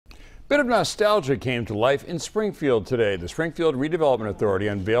Bit of nostalgia came to life in Springfield today. The Springfield Redevelopment Authority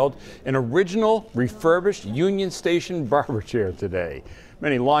unveiled an original refurbished Union Station barber chair today.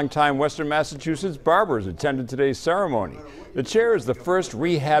 Many longtime Western Massachusetts barbers attended today's ceremony. The chair is the first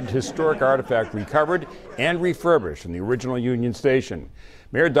rehabbed historic artifact recovered and refurbished from the original Union Station.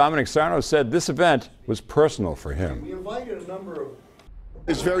 Mayor Dominic Sarno said this event was personal for him. We invited a number of...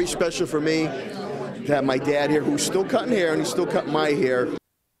 It's very special for me to have my dad here, who's still cutting hair, and he's still cutting my hair.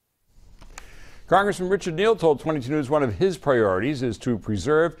 Congressman Richard Neal told 22 News one of his priorities is to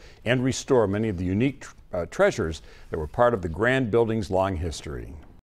preserve and restore many of the unique treasures that were part of the grand building's long history.